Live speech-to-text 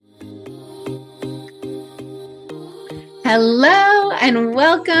Hello and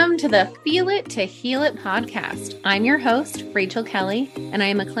welcome to the Feel It to Heal It podcast. I'm your host, Rachel Kelly, and I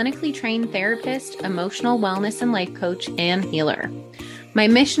am a clinically trained therapist, emotional wellness and life coach, and healer. My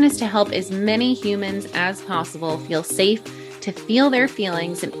mission is to help as many humans as possible feel safe to feel their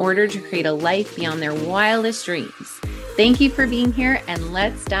feelings in order to create a life beyond their wildest dreams. Thank you for being here, and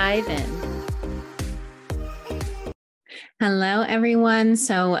let's dive in. Hello, everyone.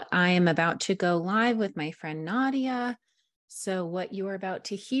 So I am about to go live with my friend Nadia. So what you are about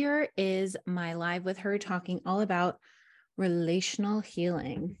to hear is my live with her talking all about relational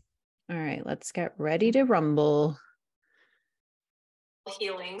healing. All right, let's get ready to rumble.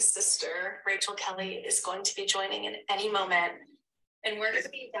 Healing sister Rachel Kelly is going to be joining in any moment, and we're going to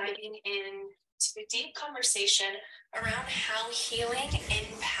be diving into a deep conversation around how healing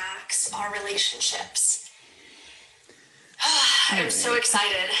impacts our relationships. I'm so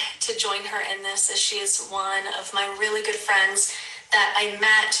excited to join her in this, as she is one of my really good friends that I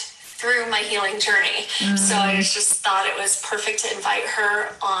met through my healing journey. So I just thought it was perfect to invite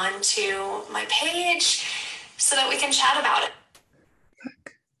her onto my page so that we can chat about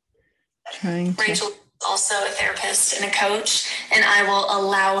it. Rachel is also a therapist and a coach, and I will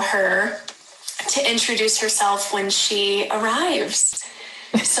allow her to introduce herself when she arrives.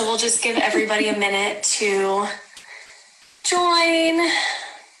 So we'll just give everybody a minute to join.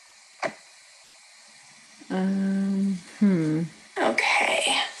 Okay.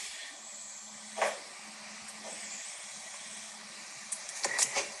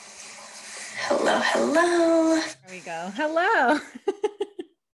 Hello. There we go. Hello.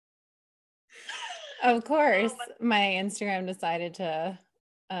 Of course, my Instagram decided to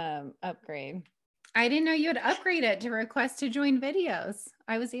upgrade. I didn't know you had upgraded to request to join videos.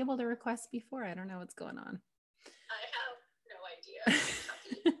 I was able to request before. I don't know what's going on. I have no idea.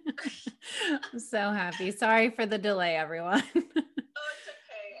 I'm so happy. Sorry for the delay, everyone. Oh, it's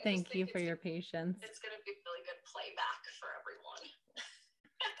okay. Thank you for your patience. It's going to be really good playback for everyone.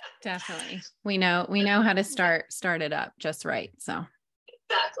 Definitely. We know how to start it up just right. So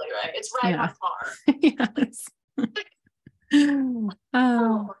exactly right. It's right on par. Yes.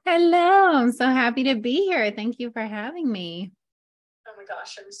 Oh, hello. I'm so happy to be here. Thank you for having me. Oh my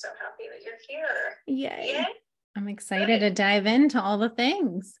gosh, I'm so happy that you're here. Yay. I'm excited to dive into all the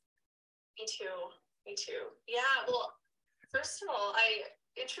things. Me too. Yeah, well, first of all, I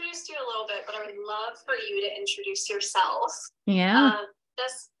introduced you a little bit, but I would love for you to introduce yourself. Yeah.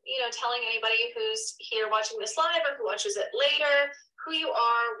 Just, telling anybody who's here watching this live or who watches it later, who you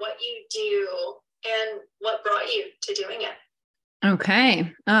are, what you do, and what brought you to doing it.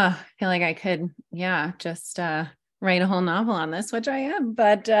 Okay. I feel like I could, just write a whole novel on this, which I am.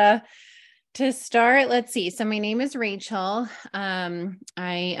 But to start, let's see. So my name is Rachel. I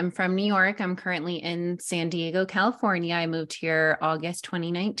am from New York. I'm currently in San Diego, California. I moved here August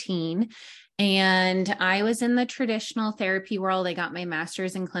 2019. And I was in the traditional therapy world. I got my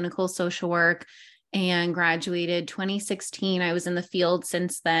master's in clinical social work and graduated 2016. I was in the field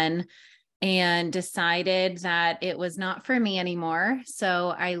since then and decided that it was not for me anymore.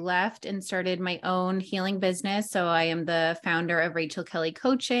 So I left and started my own healing business. So I am the founder of Rachel Kelly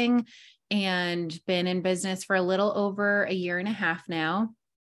Coaching and been in business for a little over a year and a half now,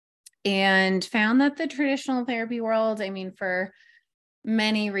 and found that the traditional therapy world, for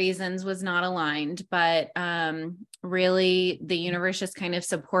many reasons, was not aligned, but really the universe just kind of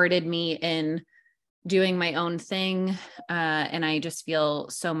supported me in doing my own thing. And I just feel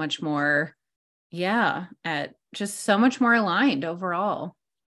so much more, so much more aligned overall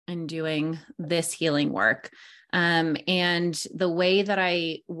in doing this healing work. And the way that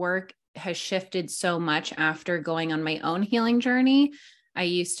I work has shifted so much after going on my own healing journey. I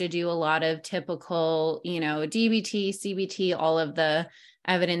used to do a lot of typical, DBT, CBT, all of the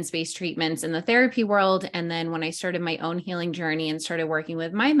evidence-based treatments in the therapy world. And then when I started my own healing journey and started working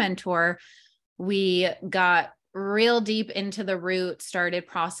with my mentor, we got real deep into the root, started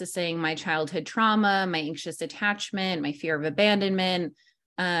processing my childhood trauma, my anxious attachment, my fear of abandonment,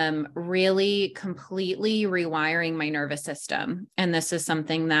 really completely rewiring my nervous system. And this is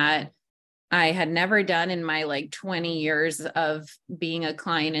something that I had never done in my 20 years of being a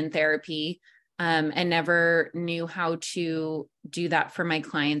client in therapy, and never knew how to do that for my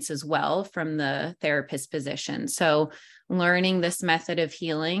clients as well from the therapist position. So learning this method of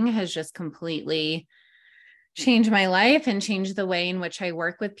healing has just completely changed my life and changed the way in which I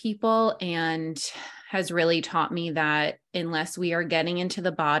work with people, and has really taught me that unless we are getting into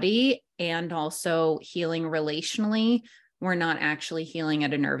the body and also healing relationally, we're not actually healing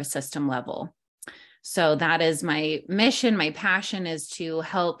at a nervous system level. So that is my mission. My passion is to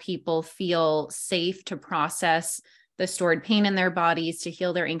help people feel safe to process the stored pain in their bodies, to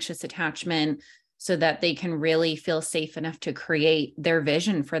heal their anxious attachment, so that they can really feel safe enough to create their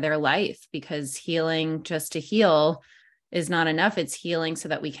vision for their life. Because healing just to heal is not enough. It's healing so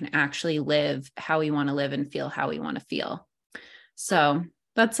that we can actually live how we want to live and feel how we want to feel. So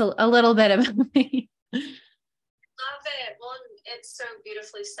that's a little bit about me. Love it. Well, it's so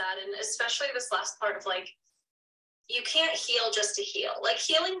beautifully said. And especially this last part of like, you can't heal just to heal. Like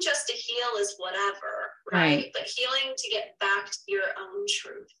healing just to heal is whatever, right? But healing to get back to your own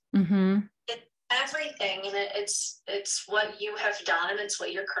truth. Mm-hmm. It's everything. And it's what you have done. It's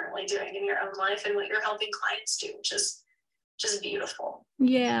what you're currently doing in your own life and what you're helping clients do, which is just beautiful.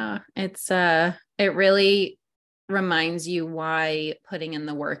 Yeah. It really reminds you why putting in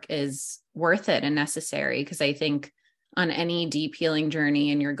the work is worth it and necessary. Because I think on any deep healing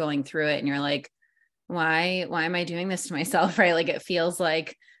journey and you're going through it and you're like, why am I doing this to myself? Right? Like it feels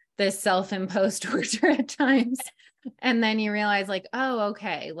like this self-imposed torture at times. And then you realize like, oh,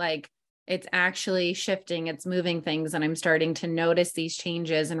 okay. Like it's actually shifting, it's moving things. And I'm starting to notice these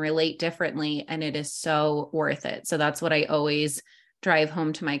changes and relate differently. And it is so worth it. So that's what I always drive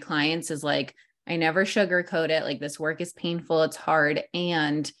home to my clients is like, I never sugarcoat it. Like this work is painful. It's hard.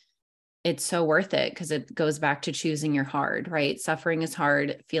 And it's so worth it because it goes back to choosing your hard, right? Suffering is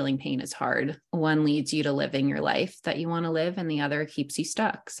hard. Feeling pain is hard. One leads you to living your life that you want to live and the other keeps you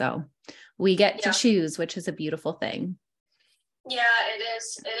stuck. So we get to choose, which is a beautiful thing. Yeah, it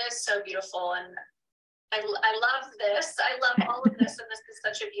is. It is so beautiful. And I love this. I love all of this. And this is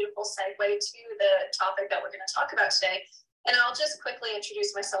such a beautiful segue to the topic that we're going to talk about today. And I'll just quickly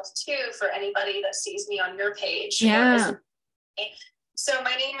introduce myself too for anybody that sees me on your page. Yeah. So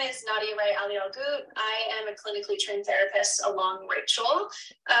my name is Nadia and I. I am a clinically trained therapist along Rachel.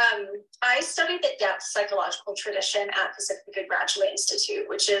 I studied the depth psychological tradition at Pacifica Graduate Institute,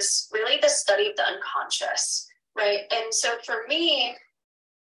 which is really the study of the unconscious, right? And so for me,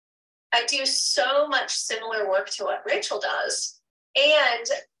 I do so much similar work to what Rachel does, and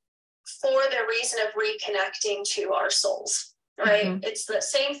for the reason of reconnecting to our souls, right? Mm-hmm. It's the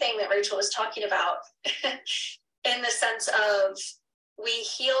same thing that Rachel was talking about in the sense of we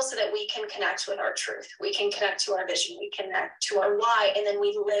heal so that we can connect with our truth. We can connect to our vision. We connect to our why. And then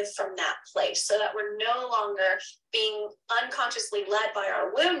we live from that place so that we're no longer being unconsciously led by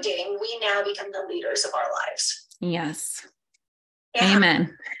our wounding. We now become the leaders of our lives. Yes. Yeah.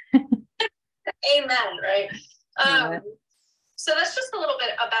 Amen. Amen. Right. So that's just a little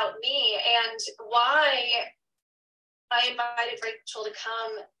bit about me and why I invited Rachel to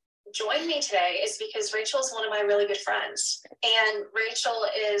come join me today is because Rachel is one of my really good friends. And Rachel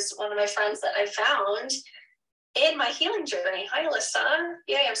is one of my friends that I found in my healing journey. Hi, Alyssa.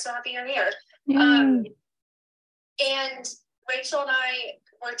 Yay, I'm so happy you're here. And Rachel and I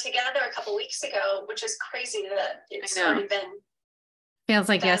were together a couple weeks ago, which is crazy that it's already been. Feels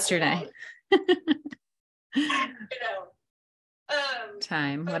like yesterday.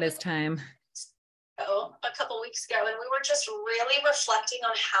 Time. What is time? A couple weeks ago, and we were just really reflecting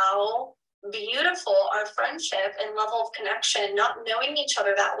on how beautiful our friendship and level of connection, not knowing each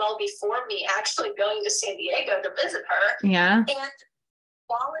other that well before me actually going to San Diego to visit her. Yeah. And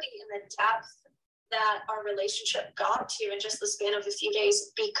quality and the depth that our relationship got to in just the span of a few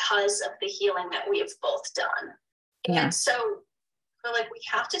days because of the healing that we have both done. Yeah. And so we're like, we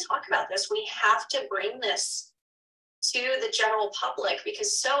have to talk about this. We have to bring this to the general public,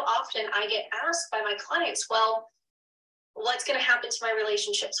 because so often I get asked by my clients, well, what's going to happen to my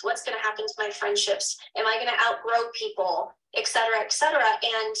relationships? What's going to happen to my friendships? Am I going to outgrow people, et cetera, et cetera?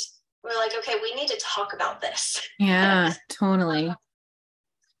 And we're like, okay, we need to talk about this. Yeah, totally.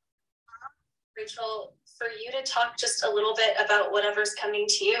 Rachel, for you to talk just a little bit about whatever's coming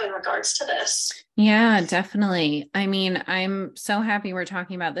to you in regards to this. Yeah, definitely. I mean, I'm so happy we're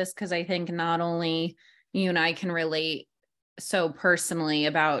talking about this because I think not only you and I can relate so personally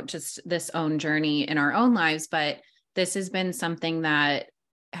about just this own journey in our own lives, but this has been something that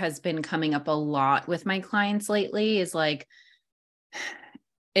has been coming up a lot with my clients lately is like,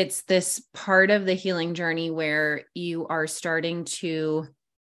 it's this part of the healing journey where you are starting to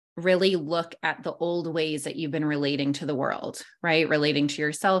really look at the old ways that you've been relating to the world, right? Relating to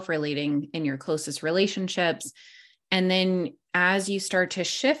yourself, relating in your closest relationships. And then as you start to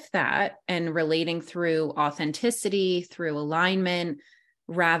shift that and relating through authenticity, through alignment,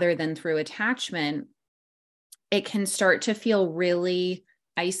 rather than through attachment, it can start to feel really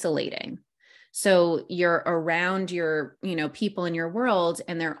isolating. So you're around your, people in your world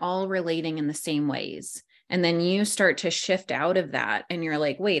and they're all relating in the same ways. And then you start to shift out of that and you're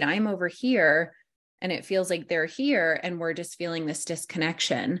like, wait, I'm over here and it feels like they're here and we're just feeling this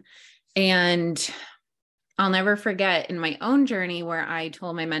disconnection. And I'll never forget in my own journey where I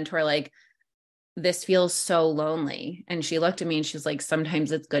told my mentor, like, this feels so lonely. And she looked at me and she's like,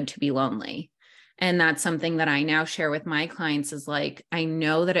 sometimes it's good to be lonely. And that's something that I now share with my clients is like, I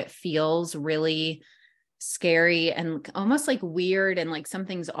know that it feels really scary and almost like weird and like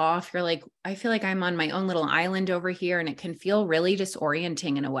something's off. You're like, I feel like I'm on my own little island over here, and it can feel really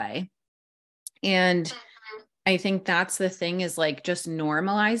disorienting in a way. And I think that's the thing, is like just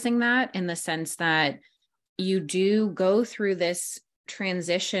normalizing that, in the sense that you do go through this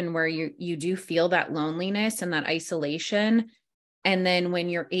transition where you do feel that loneliness and that isolation. And then when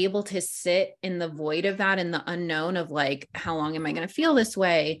you're able to sit in the void of that, in the unknown of like, how long am I going to feel this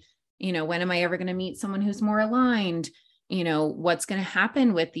way? When am I ever going to meet someone who's more aligned? What's going to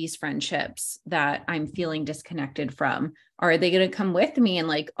happen with these friendships that I'm feeling disconnected from? Are they going to come with me and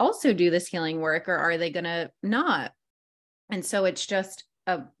like also do this healing work, or are they going to not? And so it's just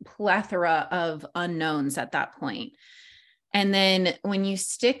a plethora of unknowns at that point. And then when you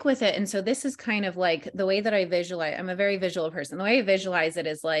stick with it, and so this is kind of like the way that I visualize, I'm a very visual person. The way I visualize it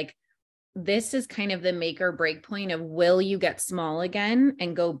is like, this is kind of the make or break point of, will you get small again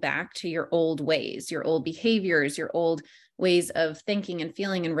and go back to your old ways, your old behaviors, your old ways of thinking and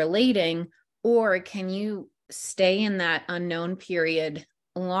feeling and relating? Or can you stay in that unknown period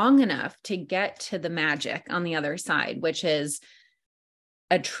long enough to get to the magic on the other side, which is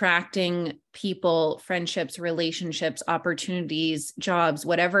attracting people, friendships, relationships, opportunities, jobs,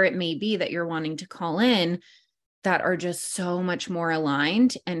 whatever it may be that you're wanting to call in, that are just so much more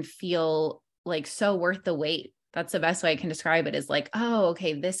aligned and feel like so worth the wait. That's the best way I can describe it, is like, oh,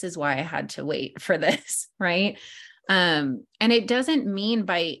 okay, this is why I had to wait for this. Right. And it doesn't mean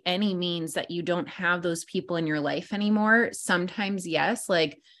by any means that you don't have those people in your life anymore. Sometimes, yes,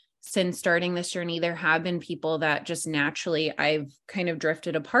 like since starting this journey, there have been people that just naturally I've kind of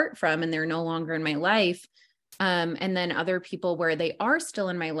drifted apart from, and they're no longer in my life. And then other people where they are still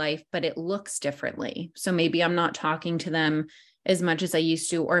in my life, but it looks differently. So maybe I'm not talking to them as much as I used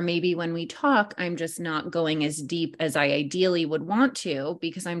to, or maybe when we talk, I'm just not going as deep as I ideally would want to,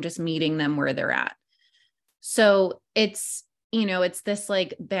 because I'm just meeting them where they're at. So it's this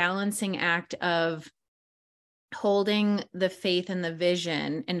like balancing act of holding the faith and the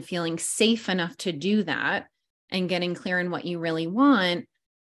vision and feeling safe enough to do that, and getting clear on what you really want,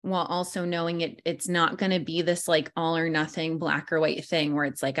 while also knowing it's not going to be this like all or nothing, black or white thing where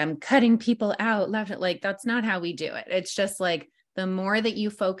it's like, I'm cutting people out left. Like, that's not how we do it. It's just like, the more that you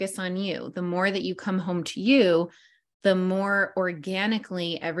focus on you, the more that you come home to you, the more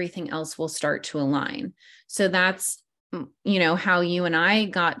organically everything else will start to align. So that's, how you and I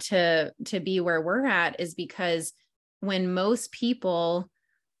got to be where we're at, is because when most people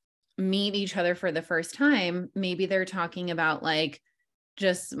meet each other for the first time, maybe they're talking about like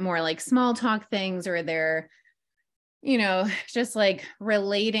just more like small talk things, or they're, just like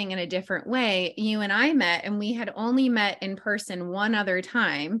relating in a different way. You and I met, and we had only met in person one other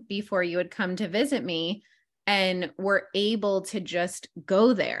time before you had come to visit me, and we're able to just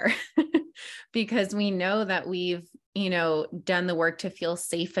go there because we know that we've, done the work to feel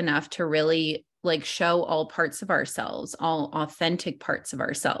safe enough to really like show all parts of ourselves, all authentic parts of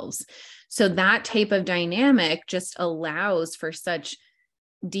ourselves. So that type of dynamic just allows for such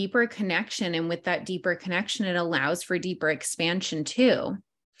deeper connection. And with that deeper connection, it allows for deeper expansion too.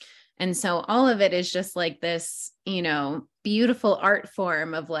 And so all of it is just like this, beautiful art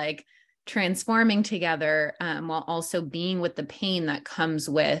form of like transforming together, while also being with the pain that comes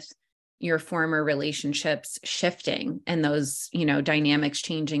with your former relationships shifting, and those, dynamics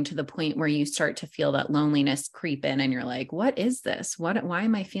changing to the point where you start to feel that loneliness creep in, and you're like, what is this? Why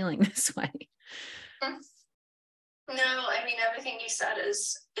am I feeling this way? No, I mean, everything you said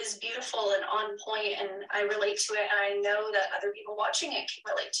is beautiful and on point, and I relate to it, and I know that other people watching it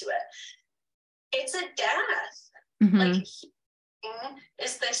can relate to it. It's a death. Mm-hmm. Like, healing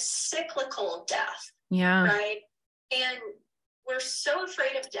is this cyclical death. Yeah. Right? And we're so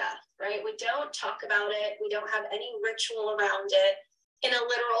afraid of death, right? We don't talk about it. We don't have any ritual around it in a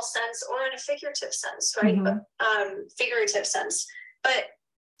literal sense or in a figurative sense, right? Mm-hmm. But figurative sense. But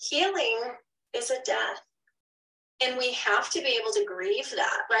healing is a death. And we have to be able to grieve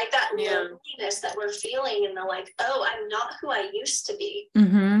that, right? That loneliness that we're feeling, and the like, oh, I'm not who I used to be.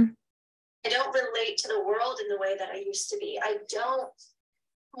 Mm-hmm. I don't relate to the world in the way that I used to be. I don't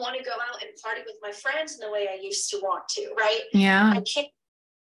want to go out and party with my friends in the way I used to want to, right? Yeah. I can't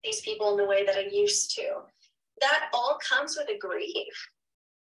these people in the way that I used to. That all comes with a grief,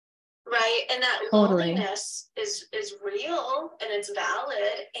 right? And that loneliness is real, and it's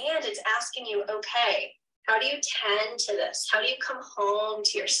valid, and it's asking you, okay, how do you tend to this? How do you come home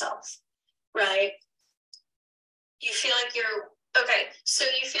to yourself, right? you feel like okay. So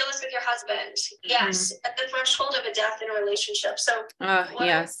you feel this with your husband. Yes. At the threshold of a death in a relationship. So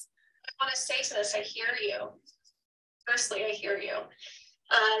yes. I want to say to this, I hear you. Firstly, I hear you.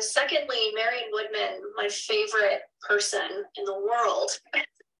 Secondly, Marion Woodman, my favorite person in the world.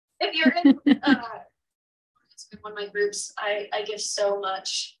 If you're in one of my groups, I give so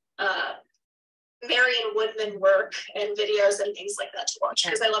much Marion Woodman work and videos and things like that to watch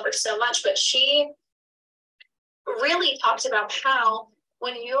because I love her so much. But she really talks about how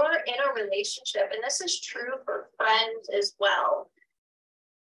when you're in a relationship, and this is true for friends as well,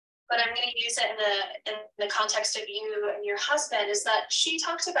 but I'm going to use it in the context of you and your husband, is that she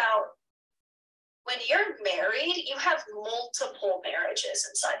talked about when you're married, you have multiple marriages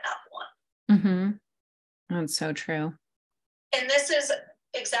inside that one. Mm-hmm. That's so true. And this is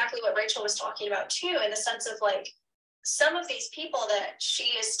exactly what Rachel was talking about too, in the sense of like, some of these people that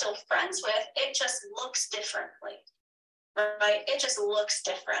she is still friends with, it just looks differently, right? It just looks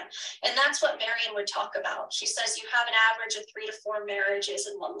different. And that's what Marion would talk about. She says you have an average of 3 to 4 marriages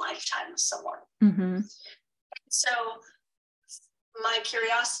in one lifetime with someone. Mm-hmm. So my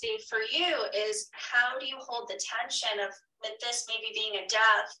curiosity for you is, how do you hold the tension of with this maybe being a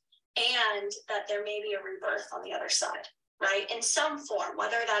death and that there may be a rebirth on the other side? Right? In some form,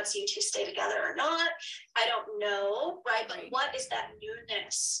 whether that's you two stay together or not, I don't know, right? But what is that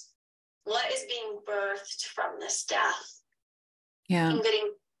newness? What is being birthed from this death? Yeah. And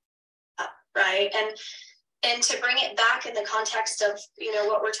getting up, right? And to bring it back in the context of, you know,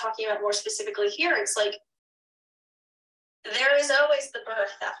 what we're talking about more specifically here, it's like, there is always the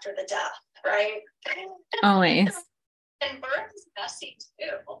birth after the death, right? Always. And birth is messy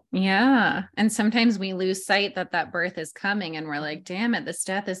too. Yeah. And sometimes we lose sight that birth is coming and we're like, damn it, this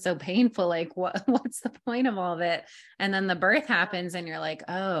death is so painful. Like what's the point of all of it? And then the birth happens and you're like,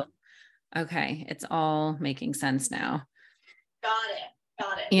 oh, okay. It's all making sense now. Got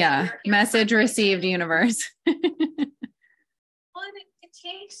it. Yeah. Message received, universe. Well, it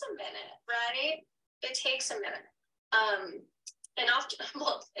takes a minute, right? It takes a minute. And often,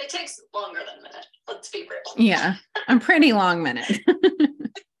 well, it takes longer than a minute. Let's be real. Yeah, a pretty long minute. You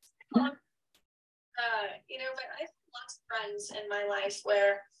know, but I have lots of friends in my life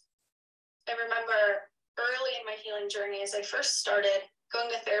where I remember early in my healing journey, as I first started going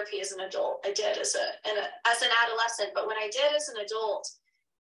to therapy as an adult, I did as an adolescent, but when I did as an adult,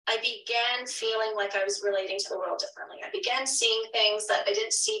 I began feeling like I was relating to the world differently. I began seeing things that I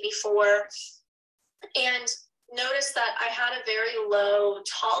didn't see before, and noticed that I had a very low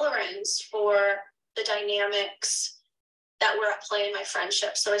tolerance for the dynamics that were at play in my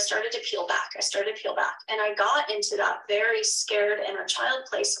friendship. So I started to peel back. And I got into that very scared inner child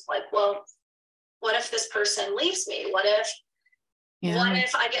place of like, well, what if this person leaves me? What if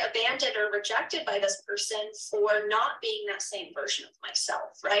I get abandoned or rejected by this person for not being that same version of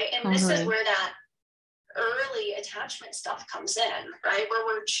myself, right? And This is where that early attachment stuff comes in, right? Where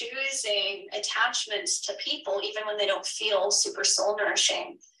we're choosing attachments to people even when they don't feel super soul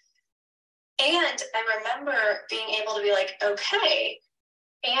nourishing. And I remember being able to be like, okay,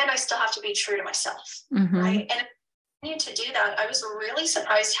 and I still have to be true to myself, right? And I continued to do that. I was really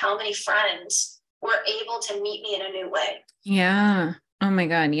surprised how many friends were able to meet me in a new way. Yeah. Oh my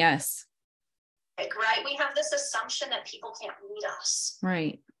God. Yes. Like, right. We have this assumption that people can't meet us.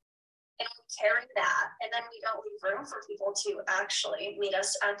 Right. And we carry that. And then we don't leave room for people to actually meet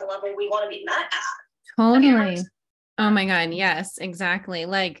us at the level we want to be met at. Totally. Oh my God. Yes, exactly.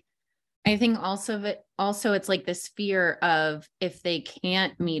 Like, I think also it's like this fear of if they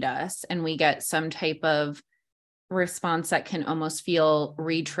can't meet us and we get some type of response that can almost feel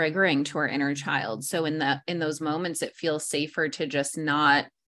re-triggering to our inner child. So in those moments, it feels safer to just not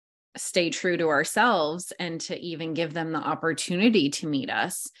stay true to ourselves and to even give them the opportunity to meet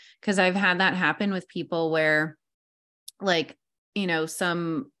us. Because I've had that happen with people where, like, you know,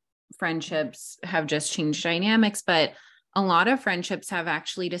 some friendships have just changed dynamics, but a lot of friendships have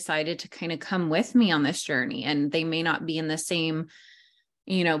actually decided to kind of come with me on this journey, and they may not be in the same,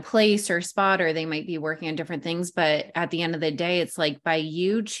 you know, place or spot, or they might be working on different things. But at the end of the day, it's like by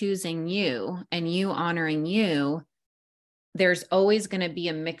you choosing you and you honoring you, there's always going to be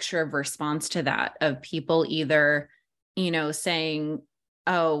a mixture of response to that, of people either, you know, saying,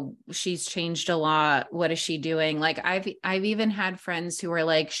 oh, she's changed a lot. What is she doing? Like I've even had friends who are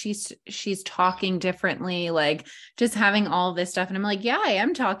like, she's talking differently, like just having all this stuff. And I'm like, yeah, I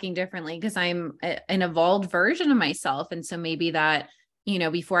am talking differently because I'm an evolved version of myself. And so maybe that, you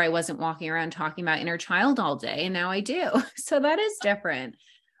know, before I wasn't walking around talking about inner child all day, and now I do. So that is different.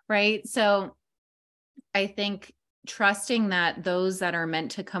 Right. So I think trusting that those that are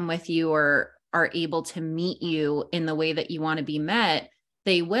meant to come with you, or are able to meet you in the way that you want to be met,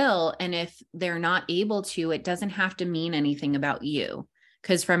 they will. And if they're not able to, it doesn't have to mean anything about you.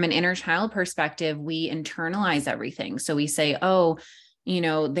 Because from an inner child perspective, we internalize everything. So we say, oh,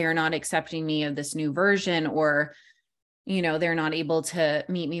 they're not accepting me of this new version, or, they're not able to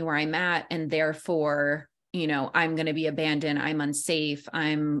meet me where I'm at. And therefore, I'm going to be abandoned. I'm unsafe.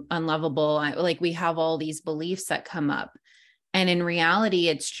 I'm unlovable. We have all these beliefs that come up. And in reality,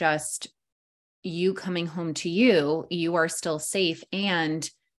 it's just you coming home to you. You are still safe. And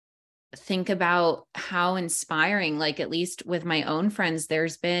think about how inspiring, like at least with my own friends,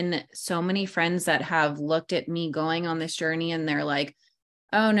 there's been so many friends that have looked at me going on this journey and they're like,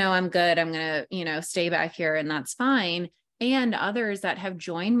 oh no, I'm good. I'm going to, stay back here and that's fine. And others that have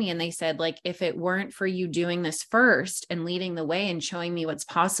joined me and they said, like, if it weren't for you doing this first and leading the way and showing me what's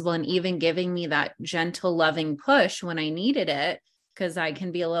possible and even giving me that gentle, loving push when I needed it, because I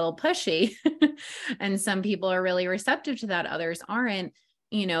can be a little pushy and some people are really receptive to that, others aren't,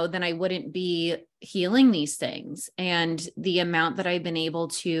 then I wouldn't be healing these things. And the amount that I've been able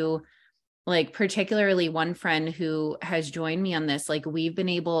to, like, particularly one friend who has joined me on this, like we've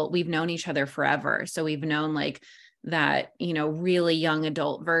known each other forever. So we've known like that, really young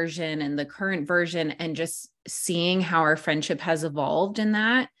adult version and the current version, and just seeing how our friendship has evolved in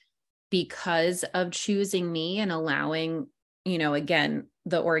that because of choosing me and allowing, again,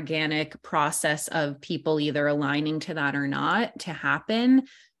 the organic process of people either aligning to that or not to happen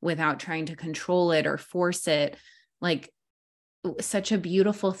without trying to control it or force it. Like, such a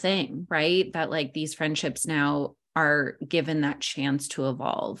beautiful thing, right? That like these friendships now are given that chance to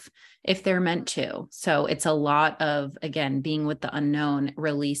evolve if they're meant to. So it's a lot of, again, being with the unknown,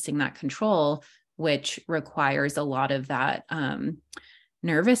 releasing that control, which requires a lot of that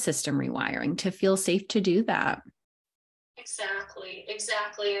nervous system rewiring to feel safe to do that. Exactly.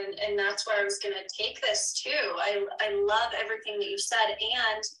 And that's where I was going to take this too. I love everything that you said.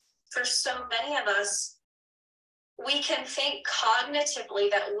 And for so many of us, we can think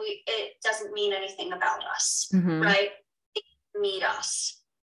cognitively that it doesn't mean anything about us, right? It meet us,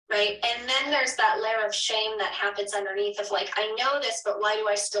 right? And then there's that layer of shame that happens underneath of like, I know this, but why do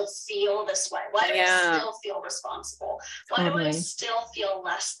I still feel this way? Why do I still feel responsible? Why do I still feel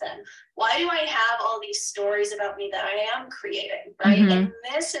less than? Why do I have all these stories about me that I am creating, right? And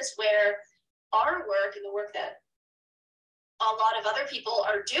this is where our work and the work that a lot of other people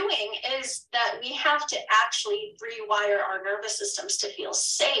are doing is that we have to actually rewire our nervous systems to feel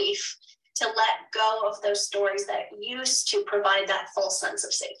safe, to let go of those stories that used to provide that false sense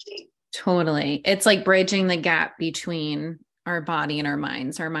of safety. Totally. It's like bridging the gap between our body and our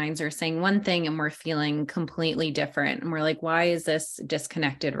minds. Our minds are saying one thing and we're feeling completely different. And we're like, why is this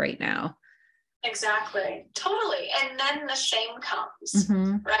disconnected right now? Exactly. Totally. And then the shame comes,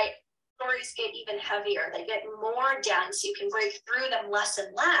 right? Stories get even heavier. They get more dense. You can break through them less and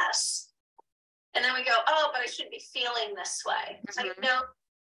less. And then we go, oh, but I shouldn't be feeling this way. I know,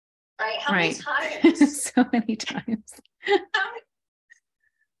 right? How many times? So many times. How many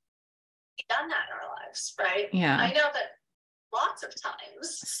we've done that in our lives, right? Yeah. I know that lots of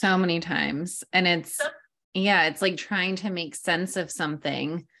times. So many times. And it's like trying to make sense of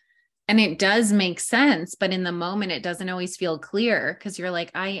something. And it does make sense, but in the moment, it doesn't always feel clear because you're like,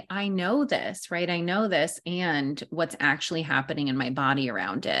 I know this, right? I know this and what's actually happening in my body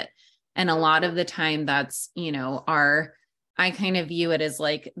around it. And a lot of the time that's, I kind of view it as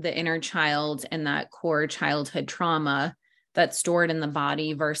like the inner child and that core childhood trauma that's stored in the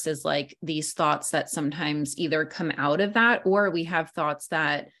body versus like these thoughts that sometimes either come out of that, or we have thoughts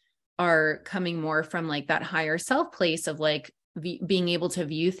that are coming more from like that higher self place of like, being able to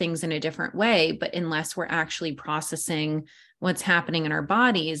view things in a different way. But unless we're actually processing what's happening in our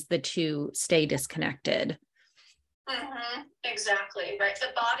bodies, the two stay disconnected. Exactly. Right.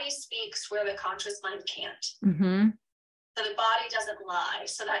 The body speaks where the conscious mind can't. So the body doesn't lie.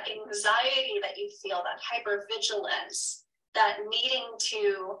 So that anxiety that you feel, that hypervigilance, that needing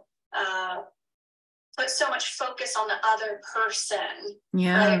to put so much focus on the other person,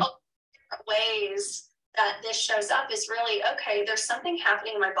 right? All different ways that this shows up is really, okay, there's something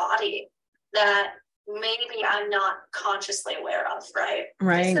happening in my body that maybe I'm not consciously aware of, right?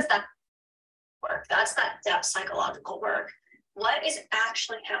 Right. This is that work. That's that depth psychological work. What is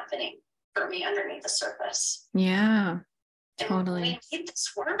actually happening for me underneath the surface? Yeah, and totally. We need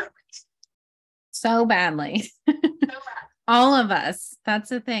this work. So badly. All of us. That's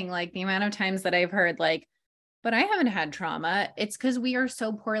the thing. Like the amount of times that I've heard like, but I haven't had trauma. It's because we are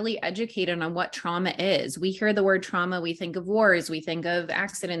so poorly educated on what trauma is. We hear the word trauma, we think of wars, we think of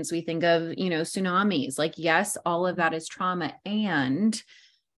accidents, we think of, tsunamis. Like, yes, all of that is trauma. And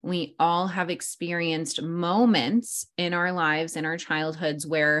we all have experienced moments in our lives, in our childhoods,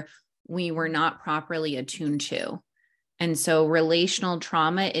 where we were not properly attuned to. And so relational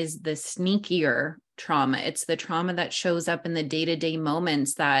trauma is the sneakier trauma. It's the trauma that shows up in the day-to-day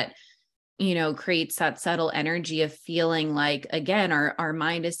moments that, you know, creates that subtle energy of feeling like, again, our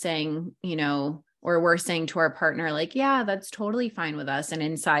mind is saying, you know, or we're saying to our partner, like, yeah, that's totally fine with us. And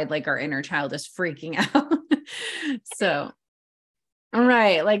inside, like, our inner child is freaking out. So,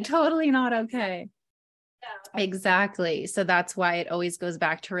 right. Like, totally not okay. Yeah. Exactly. So that's why it always goes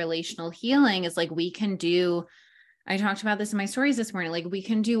back to relational healing, is like, we can do, I talked about this in my stories this morning. Like, we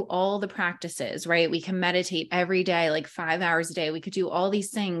can do all the practices, right? We can meditate every day, like 5 hours a day. We could do all these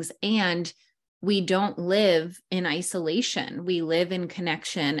things, and we don't live in isolation. We live in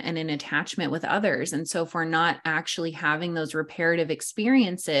connection and in attachment with others. And so if we're not actually having those reparative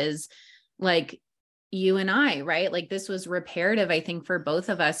experiences, like you and I, right? Like, this was reparative, I think, for both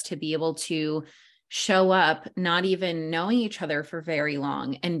of us to be able to show up, not even knowing each other for very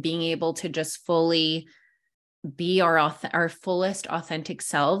long, and being able to just fully be our fullest authentic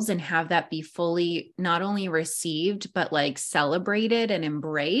selves, and have that be fully not only received, but like celebrated and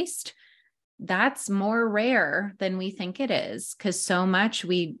embraced. That's more rare than we think it is, because so much of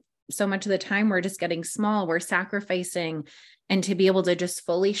the time we're just getting small, we're sacrificing. And to be able to just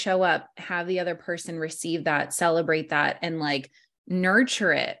fully show up, have the other person receive that, celebrate that, and like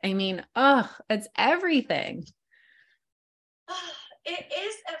nurture it. I mean, it's everything. It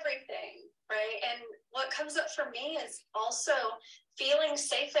is everything, right? And what comes up for me is also feeling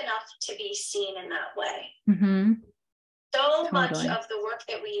safe enough to be seen in that way. Mm-hmm. So much of the work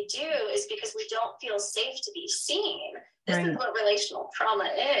that we do is because we don't feel safe to be seen. This is what relational trauma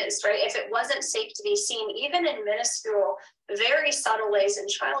is, right? If it wasn't safe to be seen, even in minuscule, very subtle ways in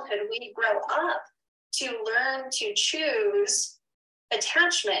childhood, we grow up to learn to choose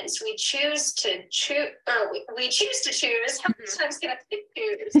attachments. We choose to choose, or we choose to choose. How many times can I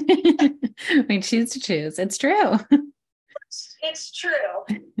choose? We choose to choose. It's true. It's true.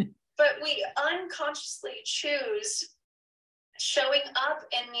 But we unconsciously choose showing up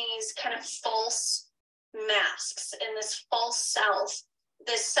in these kind of false masks, in this false self,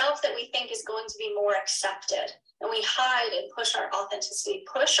 this self that we think is going to be more accepted. And we hide and push our authenticity,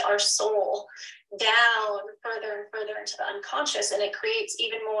 push our soul down further and further into the unconscious. And it creates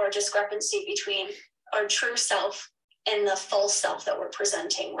even more discrepancy between our true self and the false self that we're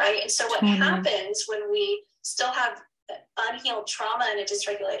presenting, right? And so what happens when we still have unhealed trauma and a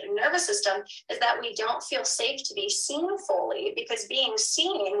dysregulated nervous system is that we don't feel safe to be seen fully, because being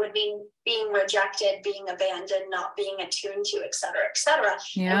seen would mean being rejected, being abandoned, not being attuned to, et cetera, et cetera.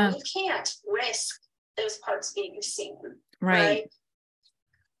 Yeah. And we can't risk those parts being seen. Right?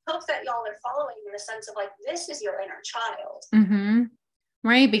 Hope that y'all are following in the sense of like, this is your inner child. Mm-hmm.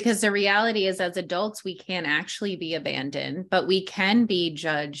 Right. Because the reality is, as adults, we can't actually be abandoned, but we can be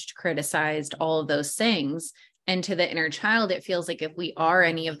judged, criticized, all of those things. And to the inner child, it feels like if we are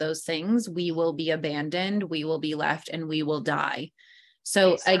any of those things, we will be abandoned, we will be left, and we will die.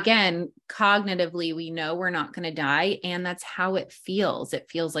 So again, cognitively, we know we're not going to die. And that's how it feels. It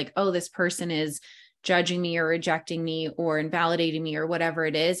feels like, oh, this person is judging me or rejecting me or invalidating me or whatever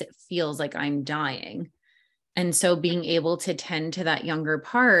it is. It feels like I'm dying. And so being able to tend to that younger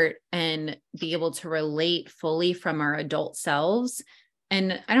part and be able to relate fully from our adult selves.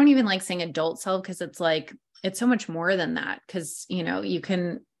 And I don't even like saying adult self, because it's like, it's so much more than that. Because, you know, you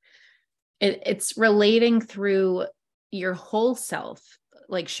can, it's relating through your whole self,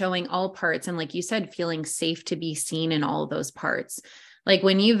 like showing all parts. And like you said, feeling safe to be seen in all of those parts. Like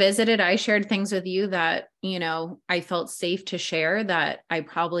when you visited, I shared things with you that, you know, I felt safe to share that I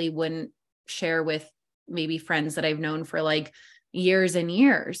probably wouldn't share with maybe friends that I've known for like years and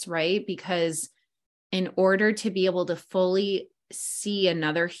years, right? Because in order to be able to fully see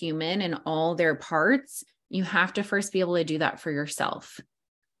another human in all their parts, you have to first be able to do that for yourself.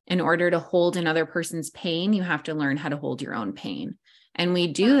 In order to hold another person's pain, you have to learn how to hold your own pain. And we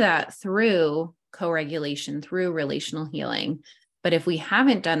do that through co-regulation, through relational healing. But if we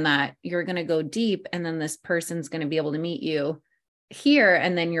haven't done that, you're going to go deep, and then this person's going to be able to meet you here,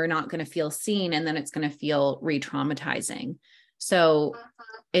 and then you're not going to feel seen, and then it's going to feel re-traumatizing. So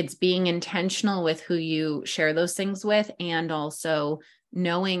it's being intentional with who you share those things with, and also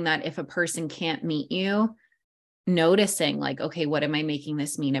knowing that if a person can't meet you, noticing like, okay, what am I making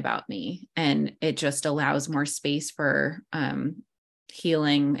this mean about me? And it just allows more space for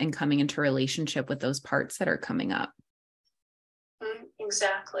healing and coming into relationship with those parts that are coming up.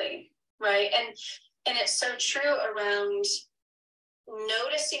 Exactly. Right. And it's so true around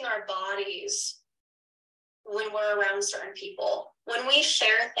noticing our bodies when we're around certain people. when we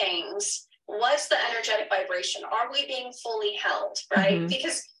share things, what's the energetic vibration? Are we being fully held, right?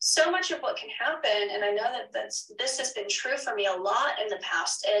 Because so much of what can happen, and I know that this has been true for me a lot in the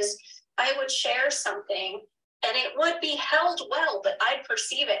past, is I would share something and it would be held well, but I'd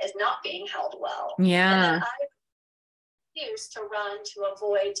perceive it as not being held well. Yeah. And then I used to run, to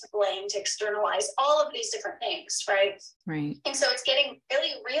avoid, to blame, to externalize all of these different things, right? Right. And so it's getting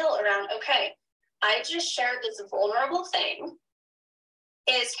really real around, okay, I just shared this vulnerable thing.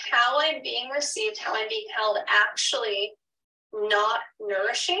 Is how I'm being received, how I'm being held actually not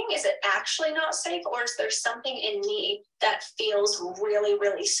nourishing? Is it actually not safe? Or is there something in me that feels really,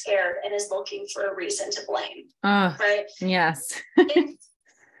 really scared and is looking for a reason to blame? Right? Yes.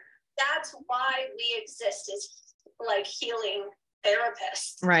 That's why we exist as like healing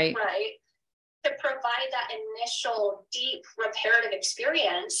therapists, right? To provide that initial deep reparative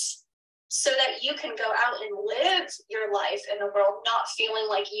experience so that you can go out and live your life in the world, not feeling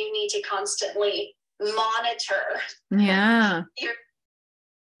like you need to constantly monitor. Yeah,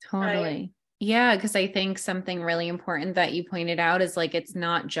 totally. Right? Yeah, because I think something really important that you pointed out is like, it's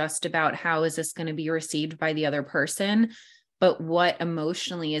not just about how is this going to be received by the other person, but what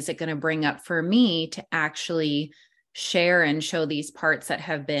emotionally is it going to bring up for me to actually share and show these parts that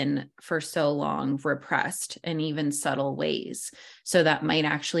have been for so long repressed in even subtle ways. So that might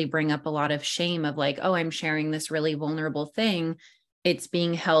actually bring up a lot of shame of like, oh, I'm sharing this really vulnerable thing. It's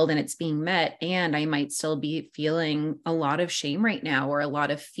being held and it's being met. And I might still be feeling a lot of shame right now, or a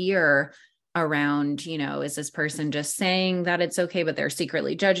lot of fear around, is this person just saying that it's okay, but they're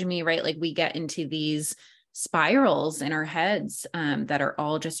secretly judging me, right? Like we get into these spirals in our heads that are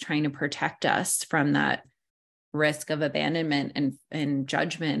all just trying to protect us from that risk of abandonment and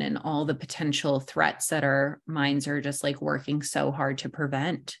judgment and all the potential threats that our minds are just like working so hard to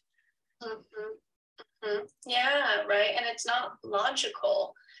prevent. Yeah, right. And it's not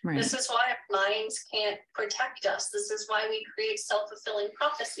logical. Right. This is why our minds can't protect us. This is why we create self-fulfilling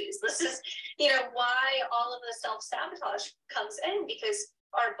prophecies. This is, why all of the self-sabotage comes in, because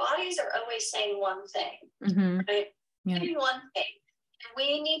our bodies are always saying one thing, right? Yeah. Saying one thing. And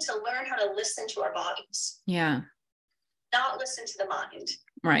we need to learn how to listen to our bodies. Yeah. Not listen to the mind.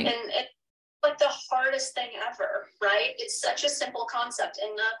 Right. And it's like the hardest thing ever, right? It's such a simple concept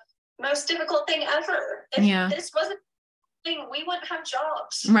and the most difficult thing ever. If this wasn't a thing, we wouldn't have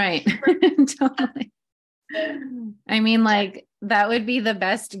jobs. Right. Totally. I mean, like that would be the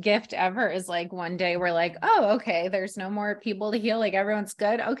best gift ever, is like one day we're like, oh, okay, there's no more people to heal. Like everyone's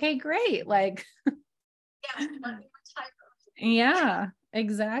good. Okay, great. Like, yeah,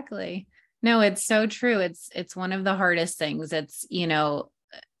 exactly. No, it's so true. It's one of the hardest things. It's,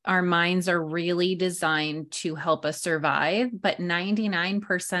 our minds are really designed to help us survive, but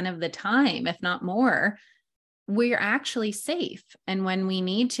 99% of the time, if not more, we're actually safe. And when we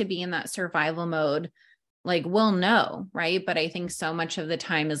need to be in that survival mode, like we'll know, right? But I think so much of the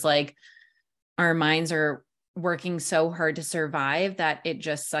time is like our minds are working so hard to survive that it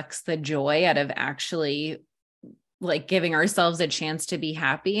just sucks the joy out of actually like giving ourselves a chance to be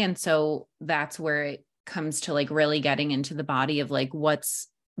happy. And so that's where it comes to like really getting into the body of like, what's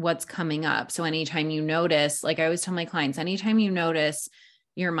coming up. So anytime you notice, like I always tell my clients, anytime you notice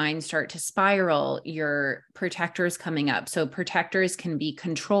your mind start to spiral, your protectors coming up. So protectors can be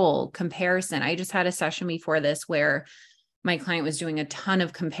control, comparison. I just had a session before this where my client was doing a ton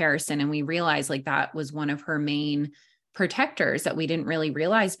of comparison, and we realized like that was one of her main protectors that we didn't really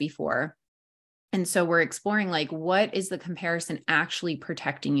realize before. And so we're exploring like, what is the comparison actually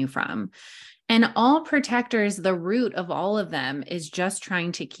protecting you from? And all protectors, the root of all of them is just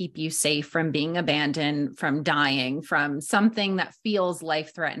trying to keep you safe from being abandoned, from dying, from something that feels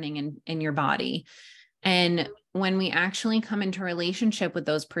life-threatening in your body. And when we actually come into relationship with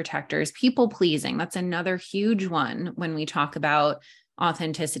those protectors, people pleasing, that's another huge one when we talk about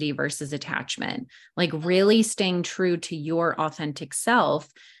authenticity versus attachment, like really staying true to your authentic self.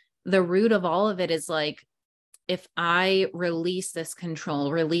 The root of all of it is like, if I release this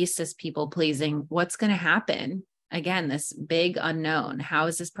control, release this people pleasing, what's going to happen? Again, this big unknown. How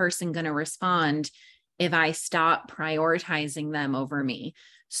is this person going to respond if I stop prioritizing them over me?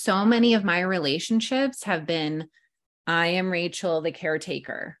 So many of my relationships have been, I am Rachel, the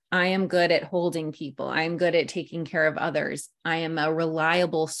caretaker. I am good at holding people. I am good at taking care of others. I am a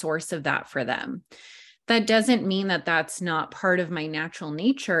reliable source of that for them. That doesn't mean that that's not part of my natural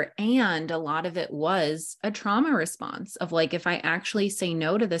nature. And a lot of it was a trauma response of like, if I actually say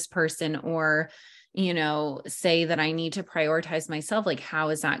no to this person, or, say that I need to prioritize myself, like, how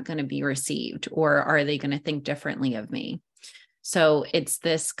is that going to be received? Or are they going to think differently of me? So it's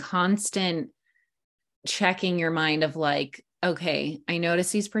this constant checking your mind of like, okay, I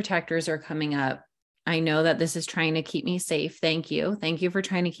notice these protectors are coming up. I know that this is trying to keep me safe. Thank you. Thank you for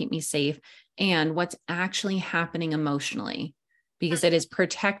trying to keep me safe. And what's actually happening emotionally, because it is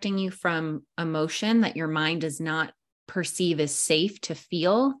protecting you from emotion that your mind does not perceive as safe to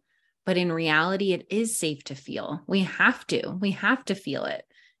feel. But in reality, it is safe to feel. We have to feel it.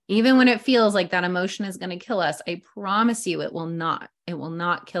 Even when it feels like that emotion is going to kill us, I promise you, it will not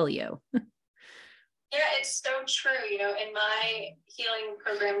kill you. Yeah, it's so true. You know, in my healing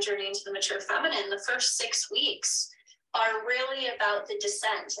program journey into the mature feminine, the first 6 weeks are really about the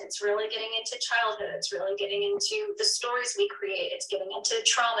descent. It's really getting into childhood. It's really getting into the stories we create. It's getting into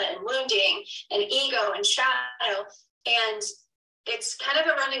trauma and wounding and ego and shadow. And it's kind of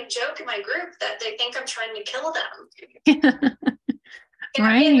a running joke in my group that they think I'm trying to kill them.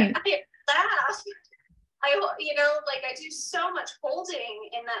 Right. And I laugh. I do so much holding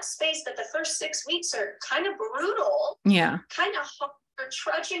in that space that the first 6 weeks are kind of brutal. Yeah. Kind of hard,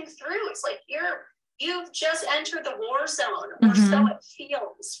 trudging through. It's like you've just entered the war zone, or so it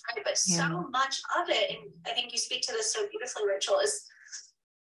feels, right? But so much of it, and I think you speak to this so beautifully, Rachel, is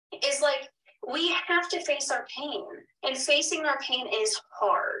like we have to face our pain, and facing our pain is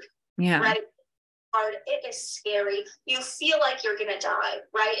hard. Yeah. Right? Hard. It is scary. You feel like you're gonna die,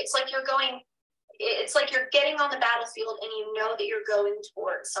 right? It's like you're getting on the battlefield and you know that you're going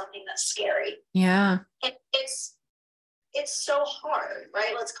towards something that's scary. Yeah. It's so hard,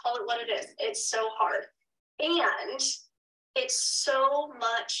 right? Let's call it what it is. It's so hard. And it's so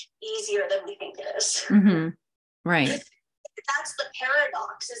much easier than we think it is. Mm-hmm. Right. That's the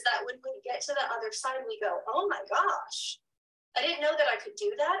paradox, is that when we get to the other side, we go, oh my gosh, I didn't know that I could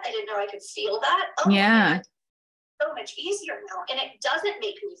do that. I didn't know I could feel that. Oh yeah. Man, so much easier now, and it doesn't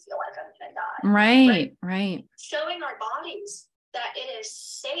make me feel like I'm gonna die. Right. Showing our bodies that it is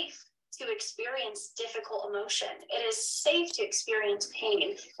safe to experience difficult emotion. It is safe to experience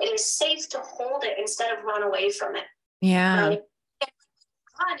pain. It is safe to hold it instead of run away from it. Yeah. Right?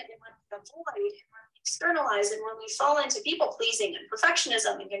 And when we avoid, and when we externalize, and when we fall into people pleasing and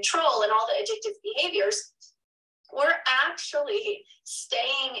perfectionism and control and all the addictive behaviors, we're actually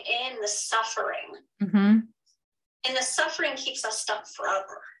staying in the suffering. Mm-hmm. And the suffering keeps us stuck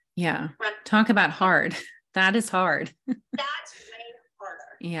forever. Yeah. Right? Talk about hard. That is hard. That's way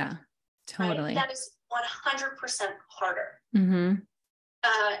harder. Yeah, totally. Right? That is 100% harder. Mm-hmm.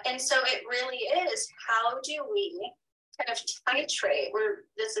 And so it really is, how do we kind of titrate,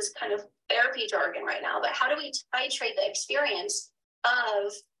 this is kind of therapy jargon right now, but how do we titrate the experience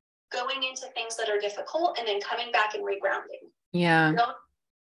of going into things that are difficult and then coming back and regrounding? Yeah.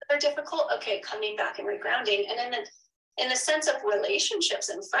 They're difficult. Okay, coming back and regrounding. And then in the sense of relationships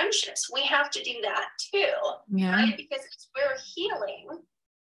and friendships, we have to do that too. Yeah. Right? Because as we're healing,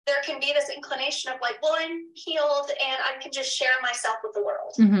 there can be this inclination of like, well, I'm healed and I can just share myself with the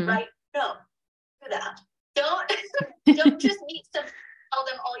world. Mm-hmm. Right? No, do that. Don't just need to tell